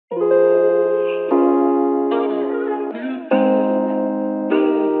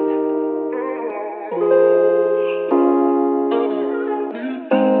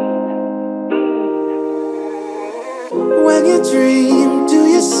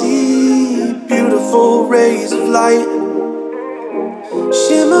rays of light,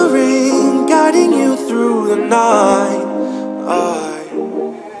 shimmering, guiding you through the night.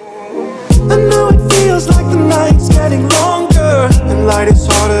 I know it feels like the night's getting longer and light is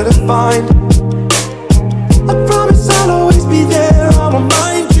harder to find. I promise I'll always be there, I'll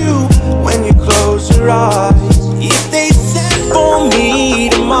remind you when you close your eyes. If they send for me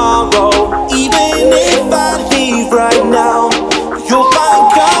tomorrow, even if I leave right now, you'll find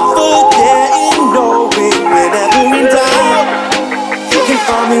comfort there in knowing whenever in doubt, you can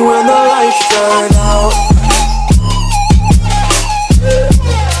find me when the lights turn out.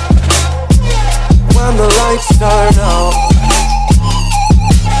 When the lights turn out.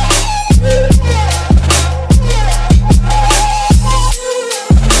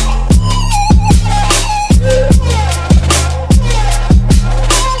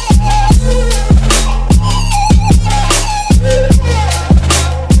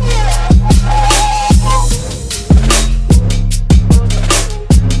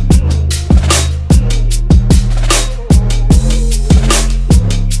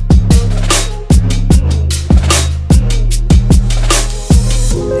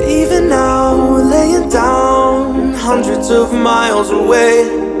 Of miles away,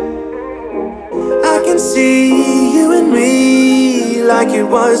 I can see you and me like it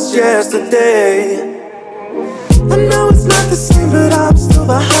was yesterday. I know it's not the same, but I'm still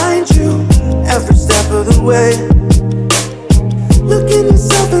behind you every step of the way. Look in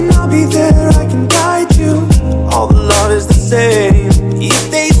yourself and I'll be there, I can guide you. All the love is the same. If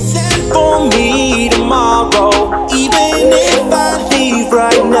they send for me tomorrow, even if I leave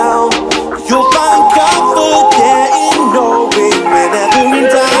right now, you'll find comfort there in knowing whenever in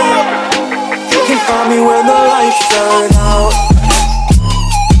doubt, you can find me when the lights turn out.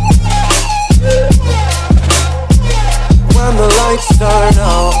 When the lights turn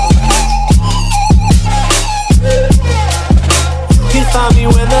out, you can find me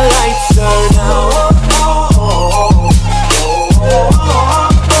when the lights turn out.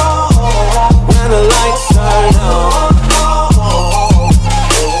 When the lights turn out,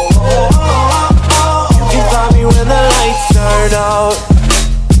 when the lights turn out.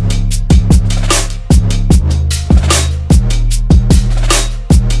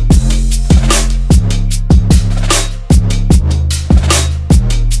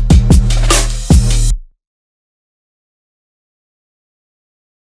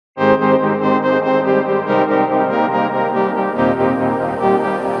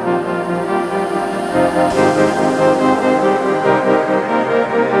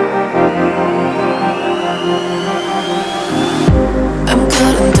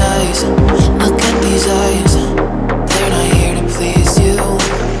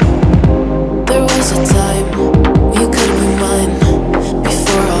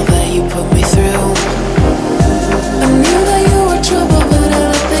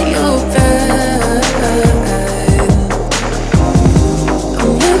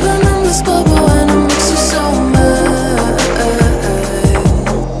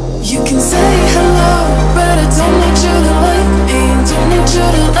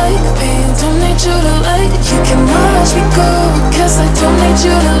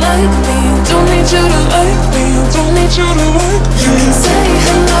 You can say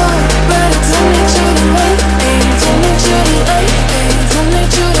hello.